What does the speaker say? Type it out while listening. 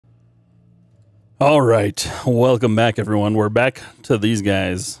All right, welcome back, everyone. We're back to these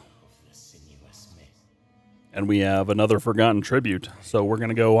guys. And we have another forgotten tribute. So we're going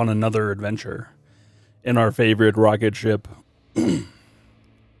to go on another adventure in our favorite rocket ship.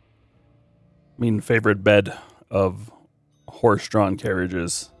 Favorite bed of horse-drawn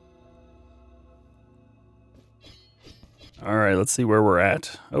carriages. All right, let's see where we're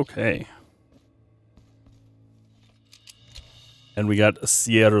at. Okay. And we got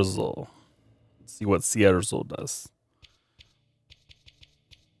Cierzo. Let's see what Cierzo does.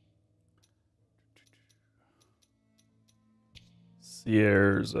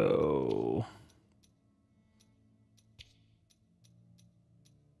 Cierzo.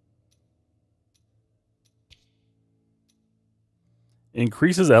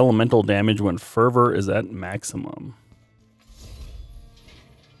 Increases elemental damage when fervor is at maximum.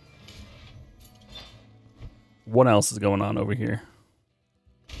 What else is going on over here?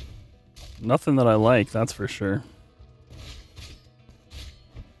 Nothing that I like, that's for sure.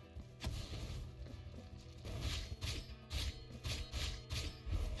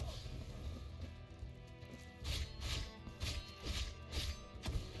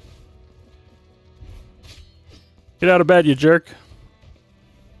 Get out of bed, you jerk.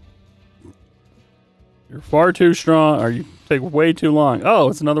 You're far too strong, or you take way too long. Oh,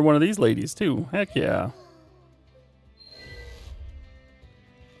 it's another one of these ladies, too. Heck yeah.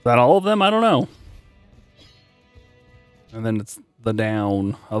 Is that all of them? I don't know. And then it's the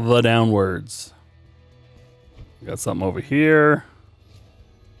down of the downwards. We got something over here.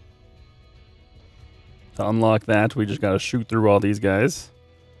 To unlock that, we just got to shoot through all these guys.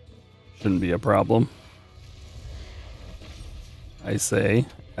 Shouldn't be a problem. I say,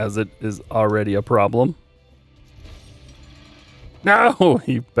 as it is already a problem. No,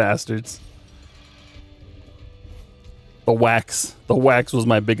 you bastards. The wax. The wax was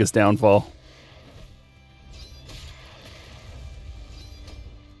my biggest downfall.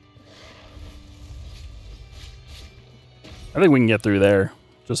 I think we can get through there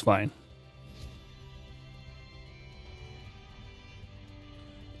just fine.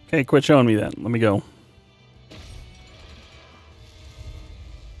 Okay, quit showing me that. Let me go.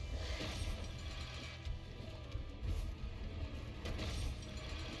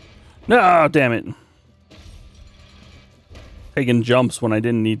 No, damn it. Taking jumps when I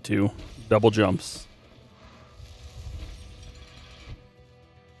didn't need to. Double jumps.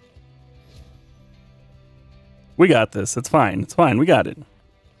 We got this. It's fine. It's fine. We got it.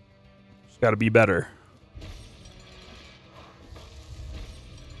 Just got to be better.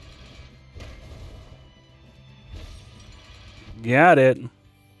 Got it.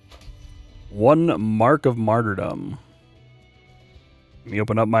 One Mark of Martyrdom. Let me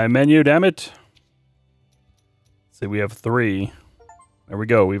open up my menu, damn it. See, we have 3. There we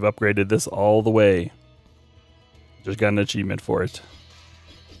go. We've upgraded this all the way. Just got an achievement for it.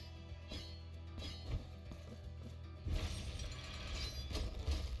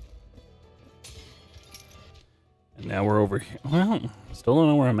 And now we're over here. Well, still don't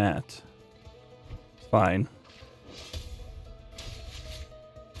know where I'm at. It's fine.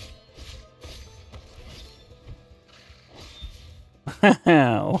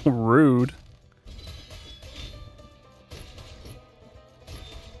 How rude.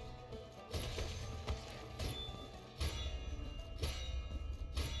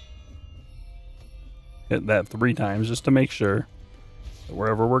 Hit that 3 times just to make sure that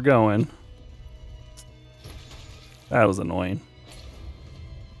wherever we're going. That was annoying.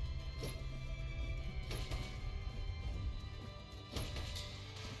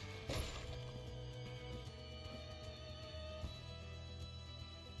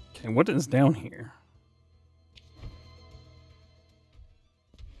 Okay, what is down here?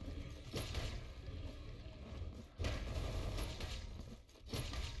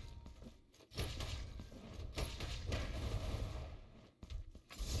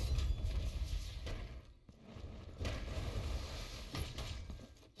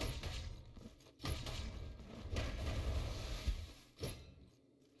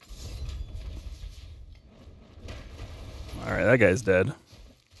 All right, that guy's dead.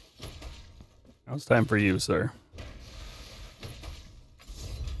 Now it's time for you, sir.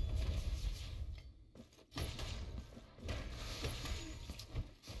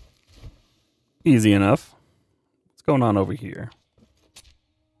 Easy enough. What's going on over here?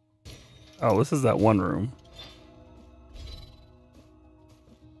 Oh, this is that one room.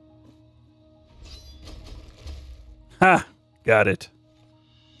 Ha! Got it.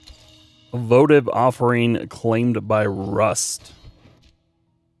 A votive offering claimed by Rust.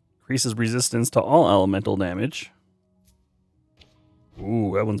 Increases resistance to all elemental damage.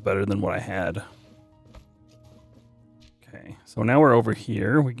 Ooh, that one's better than what I had. so now we're over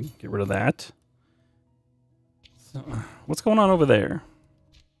here. We can get rid of that. So, what's going on over there?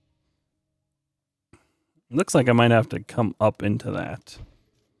 Looks like I might have to come up into that.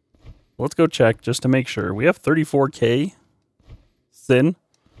 Let's go check just to make sure. We have 34k. Sin.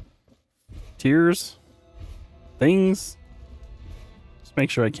 Tears. Things. Just make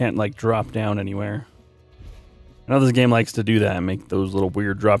sure I can't, like, drop down anywhere. I know this game likes to do that and make those little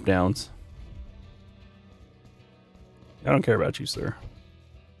weird drop downs. I don't care about you, sir.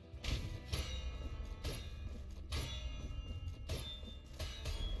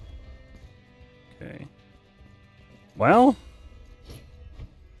 Okay. Well,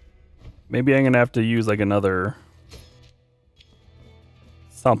 maybe I'm gonna have to use like another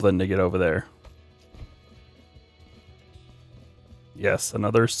something to get over there. Yes,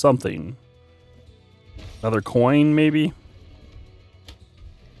 another something. Another coin, maybe?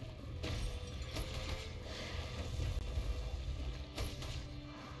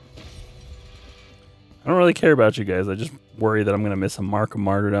 I don't really care about you guys. I just worry that I'm gonna miss a Mark of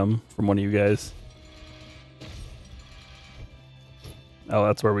Martyrdom from one of you guys. Oh,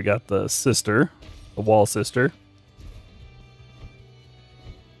 that's where we got the sister. The wall sister.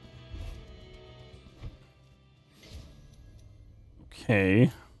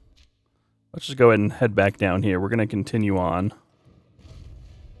 Okay. Let's just go ahead and head back down here. We're going to continue on.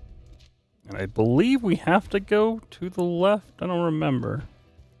 And I believe we have to go to the left. I don't remember.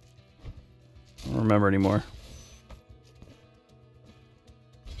 I don't remember anymore.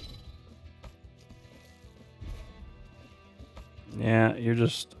 Yeah, you're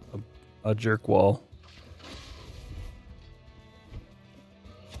just a jerk wall.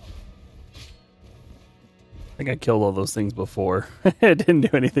 I think I killed all those things before. It didn't do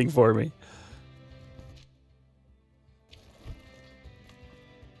anything for me.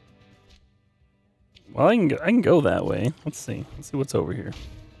 Well, I can go that way. Let's see. Let's see what's over here.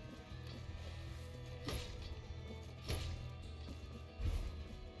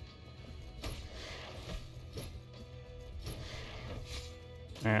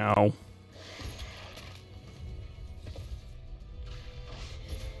 Ow.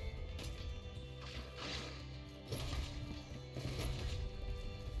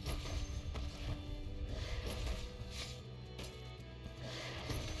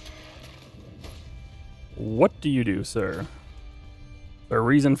 What do you do, sir? Is there a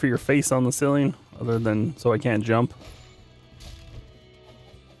reason for your face on the ceiling other than so I can't jump?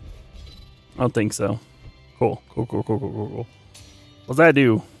 I don't think so. Cool. Cool. What's that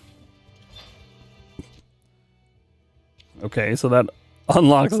do? Okay, so that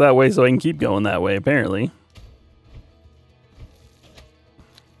unlocks that way so I can keep going that way, apparently.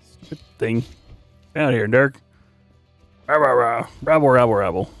 Stupid thing. Get out of here, Dirk.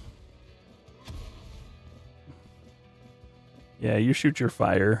 Rabble. Yeah, you shoot your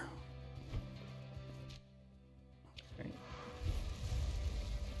fire. Okay.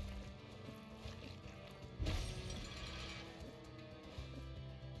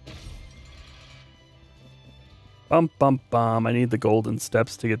 Bum. I need the golden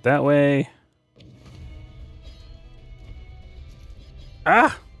steps to get that way.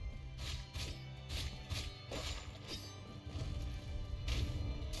 Ah!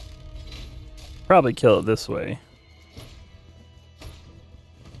 Probably kill it this way.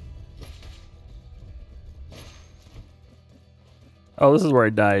 Oh, this is where I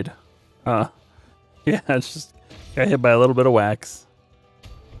died. Huh. Yeah, it's just got hit by a little bit of wax.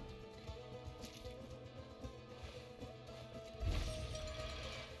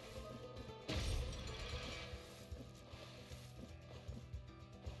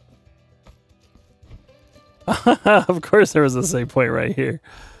 Of course there was a save point right here.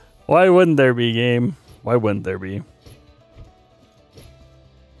 Why wouldn't there be, game? Why wouldn't there be?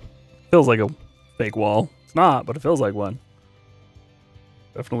 Feels like a fake wall. It's not, but it feels like one.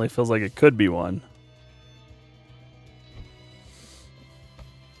 Definitely feels like it could be one.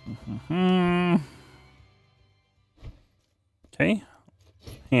 Okay.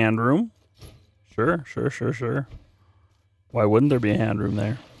 Hand room. Sure. Why wouldn't there be a hand room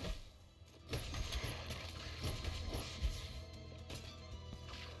there?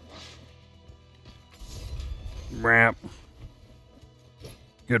 Ramp.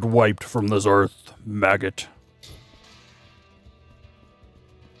 Get wiped from this earth, maggot.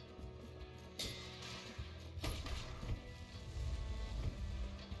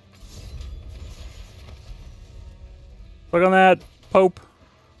 Look on that, Pope.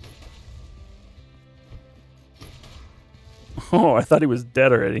 Oh, I thought he was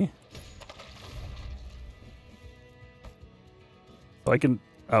dead already. So I can...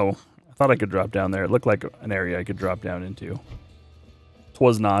 Oh, I Thought I could drop down there. It looked like an area I could drop down into.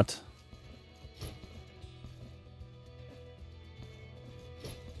 Twas not.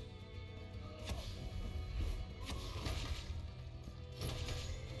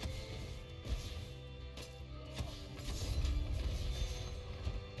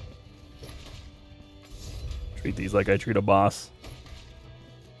 Treat these like I treat a boss.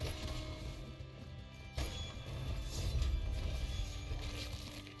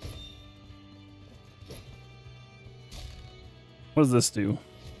 What does this do?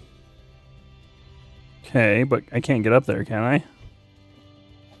 Okay, but I can't get up there, can I?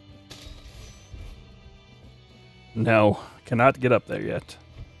 No, cannot get up there yet.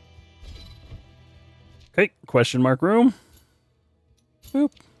 Okay, question mark room.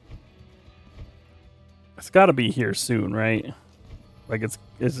 Boop. It's gotta be here soon, right? Like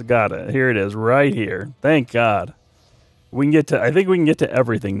it's gotta. Here it is, right here. Thank God. We can get to, I think we can get to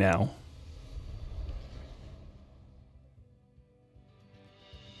everything now.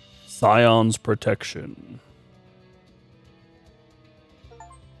 Scions Protection.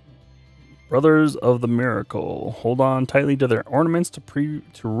 Brothers of the Miracle. Hold on tightly to their ornaments to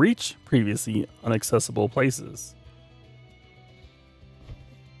reach previously inaccessible places.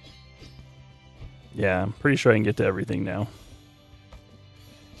 Yeah, I'm pretty sure I can get to everything now.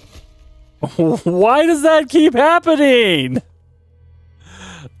 Why does that keep happening?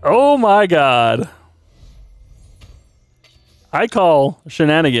 Oh my God. I call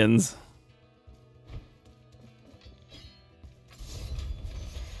shenanigans.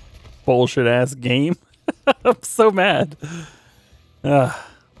 Bullshit ass game. I'm so mad.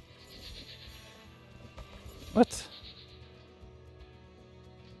 What?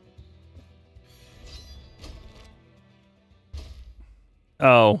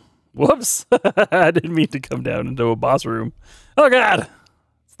 Oh, whoops. I didn't mean to come down into a boss room. Oh God,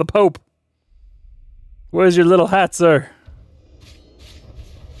 it's the Pope. Where's your little hat, sir?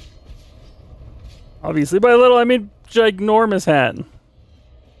 Obviously, by little, I mean ginormous hat.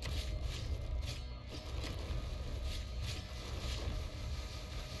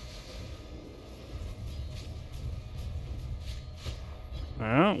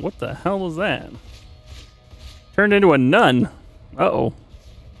 What the hell was that? Turned into a nun. Uh-oh.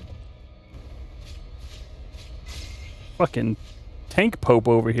 Fucking tank Pope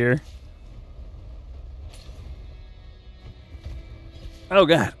over here. Oh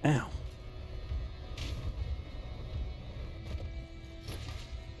God, ow.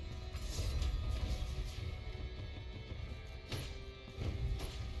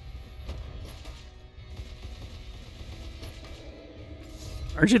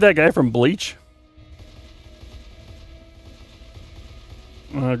 Aren't you that guy from Bleach?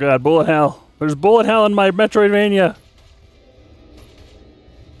 Oh God, bullet hell. There's bullet hell in my Metroidvania.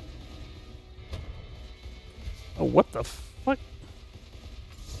 Oh, what the fuck?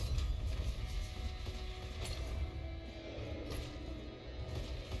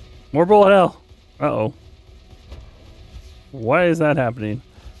 More bullet hell. Uh-oh. Why is that happening?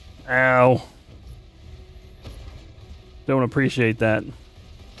 Ow. Don't appreciate that.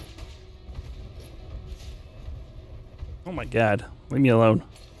 Oh my God. Leave me alone.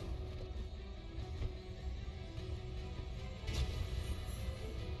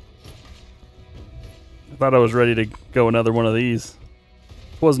 I thought I was ready to go another one of these.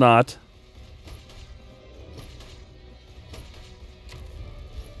 Was not.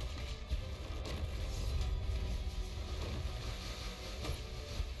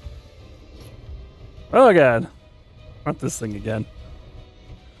 Oh God. Not this thing again.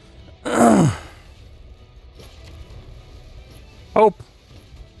 Hope.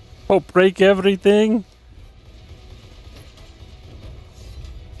 Hope break everything.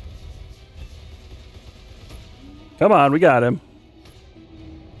 Come on, we got him.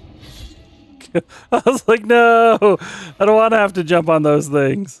 I was like, no, I don't want to have to jump on those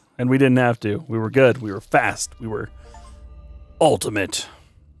things. And we didn't have to. We were good. We were fast. We were ultimate.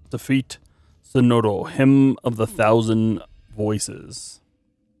 Defeat Sinodo, Hymn of the Thousand Voices.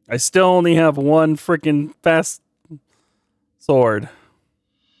 I still only have one freaking fast sword.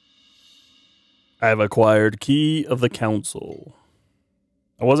 I have acquired Key of the Council.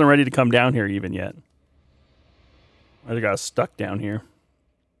 I wasn't ready to come down here even yet. I just got stuck down here.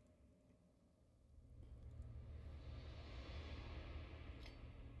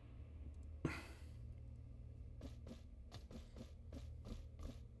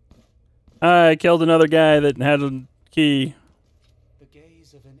 I killed another guy that had a key. The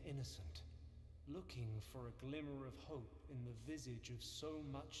gaze of an innocent, looking for a glimmer of hope in the visage of so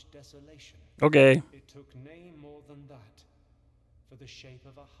much desolation. Okay. It took nay more than that. for the shape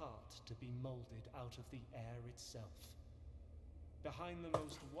of a heart to be molded out of the air itself. Behind the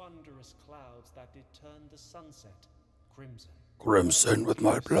most wondrous clouds that did turn the sunset crimson. Crimson with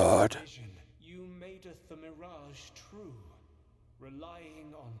my blood. You madeth the mirage true,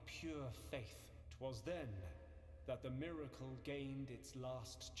 relying on pure faith. 'Twas then that the miracle gained its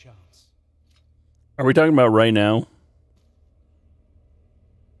last chance. Are we talking about right now?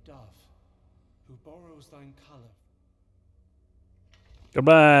 Dove, who borrows thine color.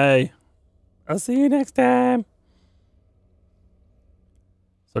 Goodbye. I'll see you next time.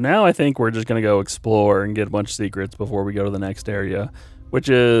 So now I think we're just going to go explore and get a bunch of secrets before we go to the next area, which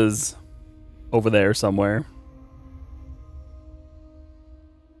is over there somewhere.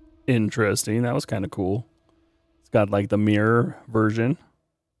 Interesting. That was kind of cool. It's got like the mirror version.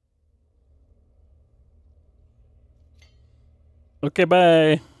 Okay,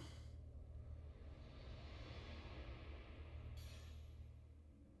 bye.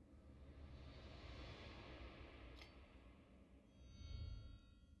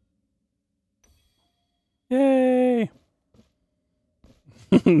 Yay!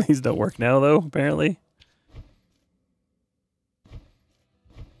 These don't work now, though, apparently.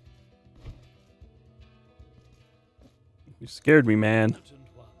 You scared me, man. Penitent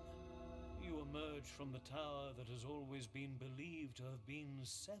One, you emerge from the tower that has always been believed to have been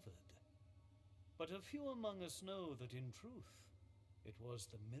severed. But a few among us know that in truth, it was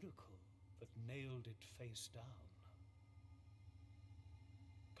the miracle that nailed it face down.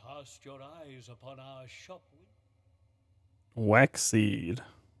 Cast your eyes upon our shop window. Wax seed.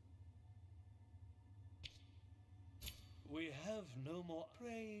 We have no more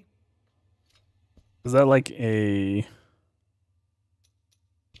prey. Is that like a...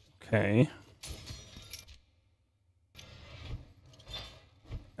 Okay.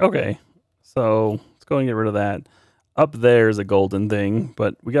 Okay. So let's go and get rid of that. Up there is a golden thing,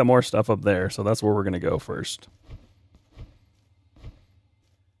 but we got more stuff up there, so that's where we're going to go first.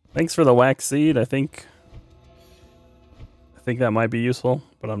 Thanks for the wax seed. I think that might be useful,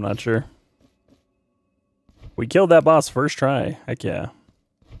 but I'm not sure. We killed that boss first try. Heck yeah.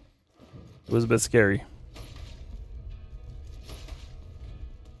 It was a bit scary.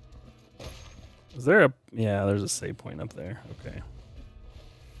 Is there a... Yeah, there's a save point up there. Okay.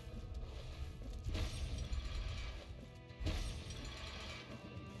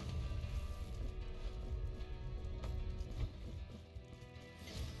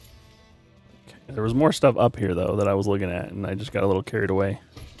 There was more stuff up here, though, that I was looking at, and I just got a little carried away.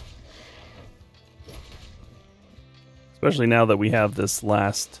 Especially now that we have this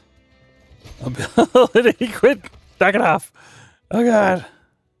last ability. Quit! Knock it off! Oh, God.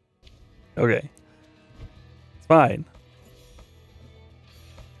 Okay. It's fine.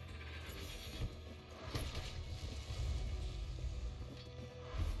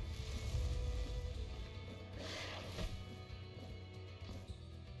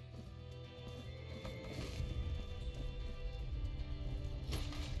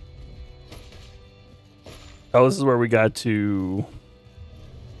 Oh, this is where we got to...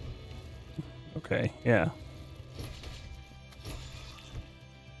 Okay, yeah.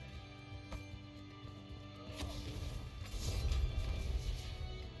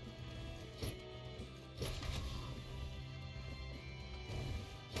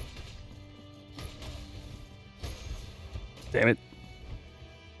 Damn it.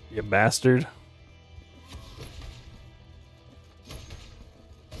 You bastard.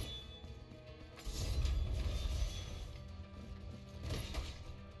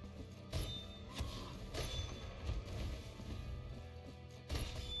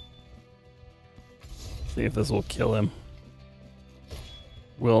 See if this will kill him.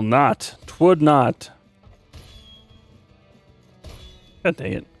 Will not. Twould not. God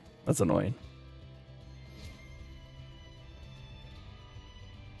dang it. That's annoying.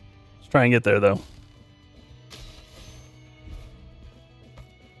 Let's try and get there, though.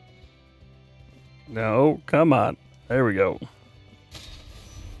 No, come on. There we go.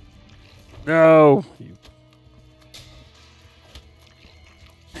 No. You...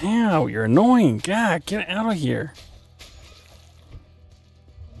 Ow, you're annoying. God, get out of here.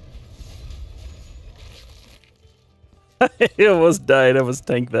 I almost died. I almost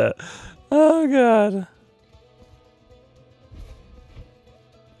tanked that. Oh, God.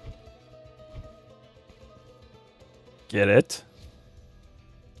 Get it?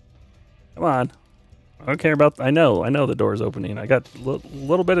 Come on. I don't care about... I know the door's opening. I got a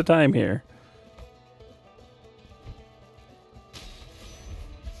little bit of time here.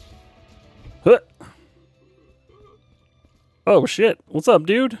 Huh. Oh, shit. What's up,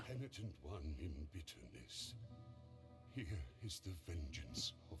 dude? Penitent One in bitterness. Here is the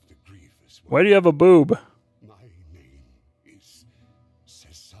Why do you have a boob? My name is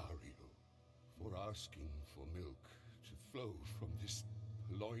Cesareo. For asking for milk to flow from this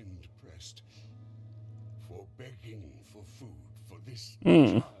loined breast. For begging for food for this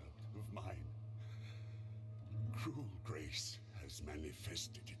child of mine. Cruel grace has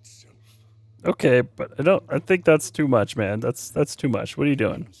manifested itself. Okay, but I think that's too much, man. That's too much. What are you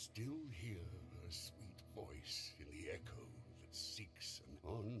doing? Still hear a sweet voice in the echo that seeks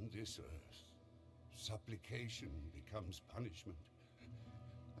on this earth. Supplication becomes punishment,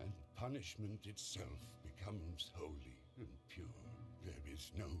 and punishment itself becomes holy and pure. There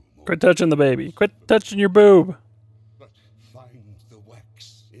is no more. Quit touching the baby. Quit touching your boob. But find the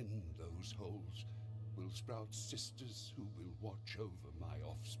wax in those holes. Will sprout sisters who will watch over my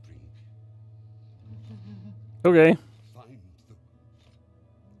offspring. Okay. Find the...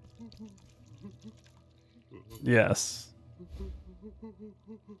 Yes.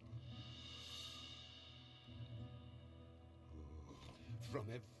 From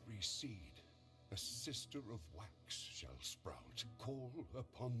every seed, a sister of wax shall sprout. Call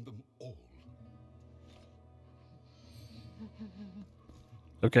upon them all.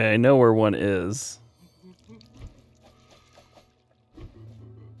 Okay, I know where one is.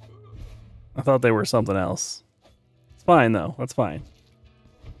 I thought they were something else. It's fine, though. That's fine.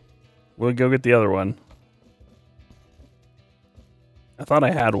 We'll go get the other one. I thought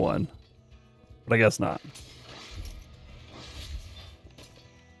I had one, but I guess not.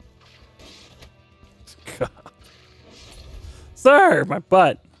 God. Sir, my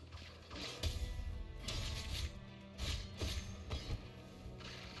butt.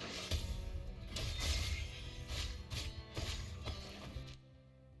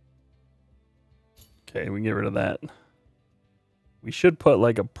 Okay, we can get rid of that. We should put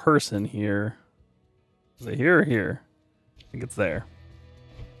like a person here. Is it here or here? I think it's there.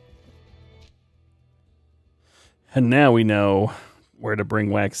 And now we know where to bring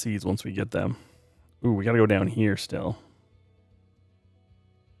wax seeds once we get them. Ooh, we gotta go down here still.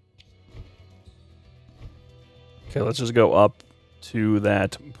 Okay, let's just go up to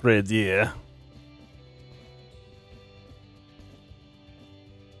that predier.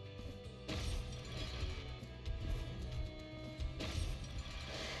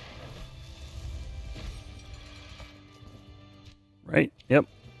 Right? Yep.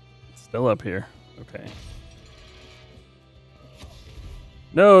 Still up here. Okay.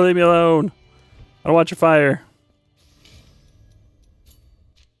 No, leave me alone. I don't want your fire.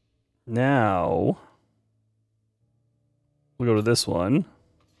 Now, we'll go to this one.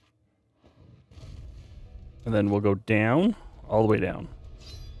 And then we'll go down, all the way down.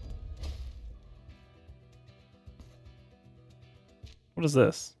 What is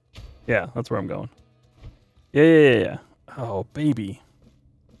this? Yeah, that's where I'm going. Yeah. Oh, baby.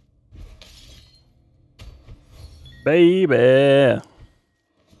 Baby.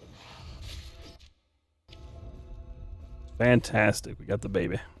 Fantastic. We got the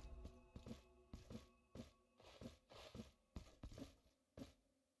baby.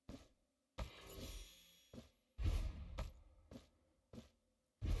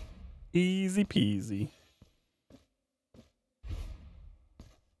 Easy peasy.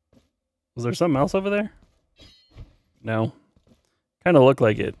 Was there something else over there? No. Kind of looked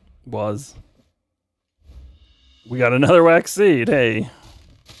like it was. We got another wax seed. Hey.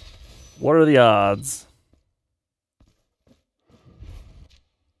 What are the odds?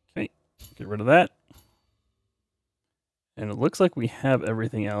 Okay. Get rid of that. And it looks like we have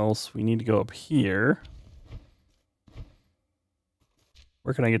everything else. We need to go up here.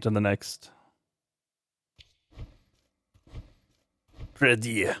 Where can I get to the next?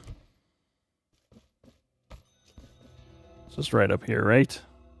 Predier. It's just right up here, right?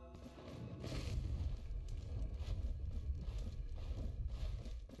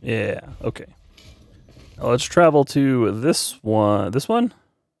 Yeah, okay. Now let's travel to this one. This one?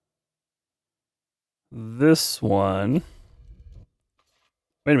 This one.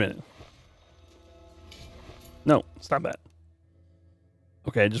 Wait a minute. No, stop that.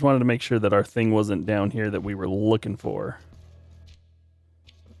 Okay, I just wanted to make sure that our thing wasn't down here that we were looking for.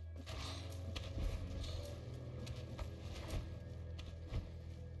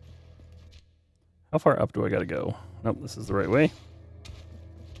 How far up do I gotta go? Nope, this is the right way.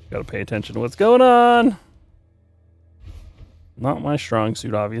 Gotta pay attention to what's going on. Not my strong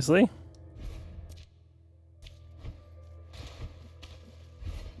suit, obviously.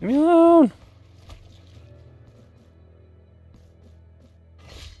 Leave me alone.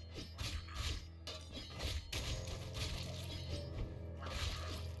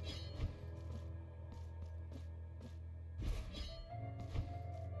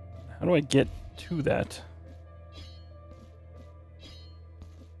 How do I get to that?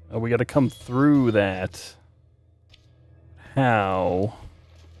 Oh, we gotta come through that. How?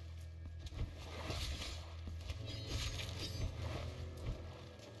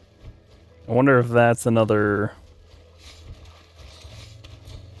 I wonder if that's another...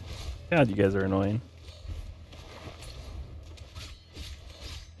 God, you guys are annoying.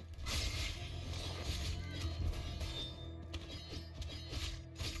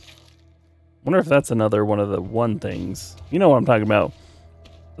 Wonder if that's another one of the one things. You know what I'm talking about.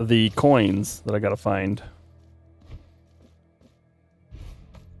 The coins that I gotta find.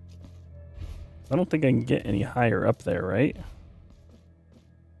 I don't think I can get any higher up there, right?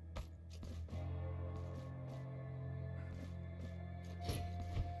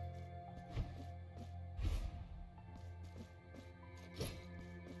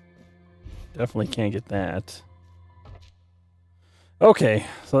 Definitely can't get that. Okay,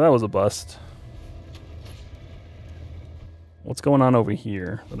 so that was a bust. What's going on over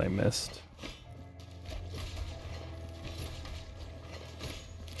here that I missed?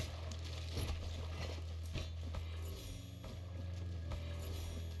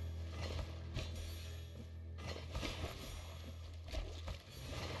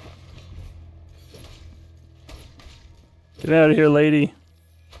 Get out of here, lady.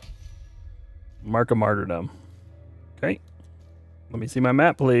 Mark of Martyrdom. Okay. Let me see my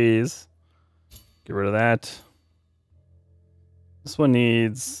map, please. Get rid of that. This one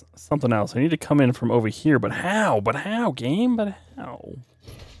needs something else. I need to come in from over here, but how? But how, game? But how?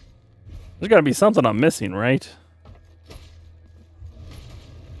 There's got to be something I'm missing, right?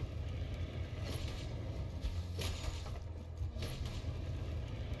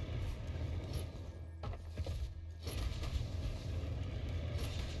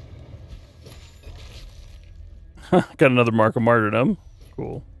 Got another Mark of Martyrdom.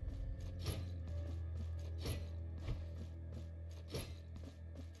 Cool.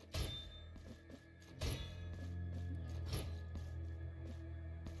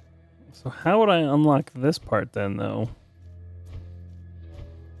 So how would I unlock this part then, though?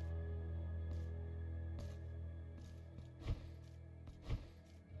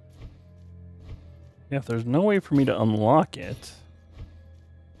 Yeah, if there's no way for me to unlock it,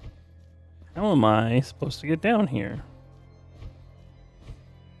 how am I supposed to get down here?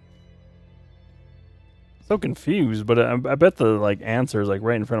 So confused, but I bet the answer is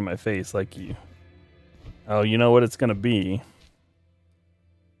right in front of my face. Oh, you know what it's gonna be?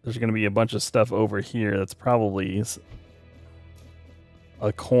 There's gonna be a bunch of stuff over here that's probably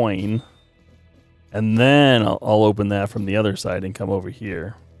a coin, and then I'll open that from the other side and come over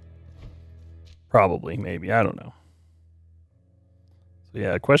here. Probably, maybe, I don't know. So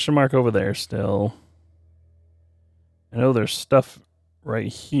yeah, question mark over there still. I know there's stuff right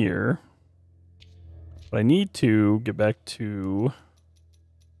here, but I need to get back to...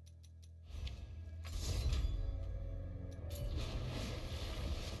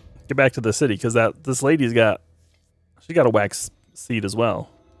 Get back to the city, because this lady's got... She got a wax seed as well.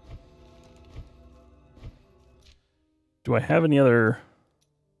 Do I have any other...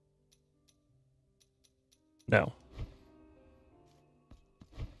 No.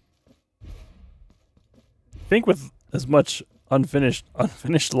 I think with as much unfinished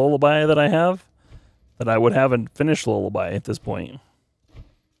lullaby that I have, that I would have a finished lullaby at this point.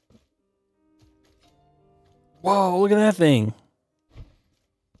 Whoa, look at that thing.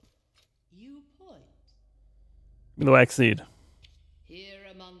 You point. Give me the wax seed. Here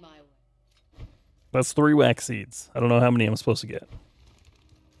among my... That's 3 wax seeds. I don't know how many I'm supposed to get.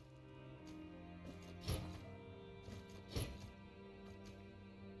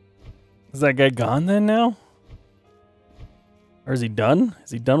 Is that guy gone then now? Or is he done?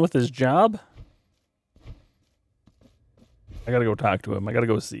 Is he done with his job? I gotta go talk to him. I gotta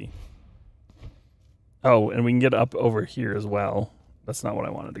go see. Oh, and we can get up over here as well. That's not what I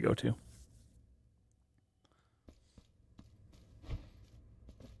wanted to go to.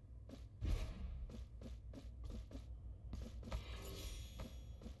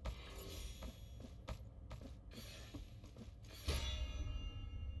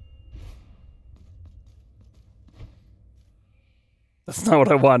 That's not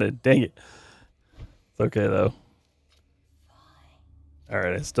what I wanted. Dang it. It's okay, though.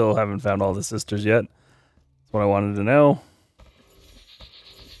 Alright, I still haven't found all the sisters yet. That's what I wanted to know.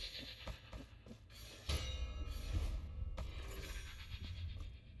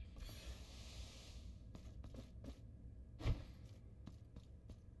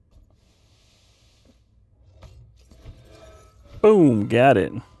 Boom, got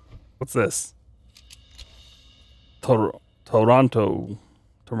it. What's this? Taranto.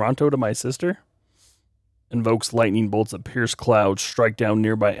 Taranto to my sister. Invokes lightning bolts that pierce clouds, strike down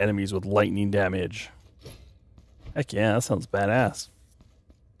nearby enemies with lightning damage. Heck yeah, that sounds badass.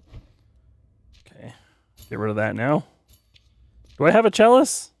 Okay, get rid of that now. Do I have a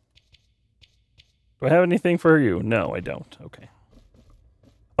chalice? Do I have anything for you? No, I don't. Okay.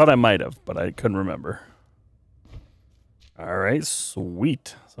 Thought I might have, but I couldn't remember. Alright,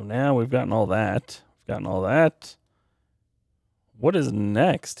 sweet. So now we've gotten all that. We've gotten all that. What is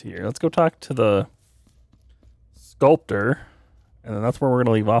next here? Let's go talk to the sculptor, and then that's where we're going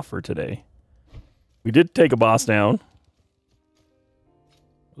to leave off for today. We did take a boss down.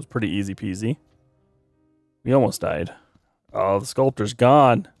 It was pretty easy peasy. We almost died. Oh, the sculptor's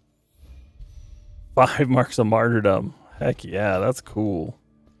gone. 5 Marks of Martyrdom. Heck yeah, that's cool.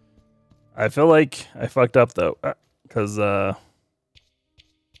 I feel like I fucked up though, because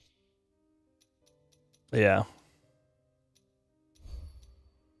yeah.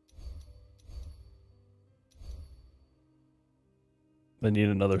 I need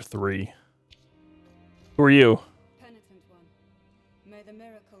another 3. Who are you? Penitent One, may the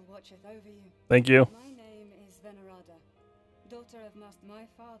miracle watcheth over you. Thank you. My name is Venerada, daughter of my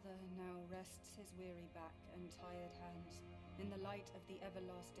father now rests his weary back and tired hands in the light of the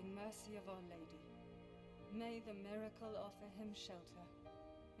everlasting mercy of Our Lady. May the miracle offer him shelter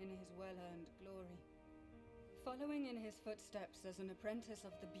in his well-earned glory. Following in his footsteps as an apprentice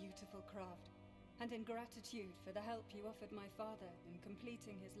of the beautiful craft, and in gratitude for the help you offered my father in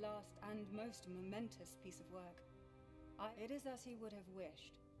completing his last and most momentous piece of work, it is as he would have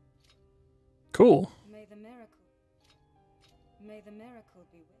wished. Cool. May the miracle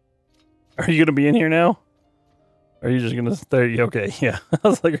be with. Are you going to be in here now? Are you just going to stay? Okay, yeah. I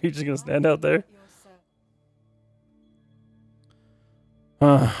was like, are you just going to stand out there?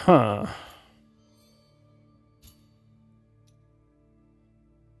 Uh-huh.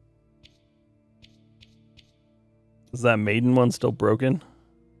 Is that maiden one still broken?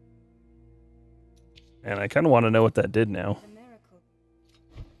 And I kind of want to know what that did now.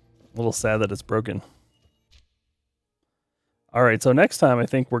 A little sad that it's broken. All right, so next time I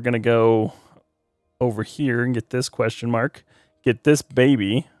think we're going to go over here and get this question mark, get this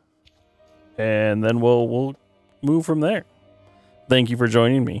baby, and then we'll move from there. Thank you for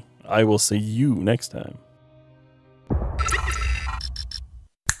joining me. I will see you next time.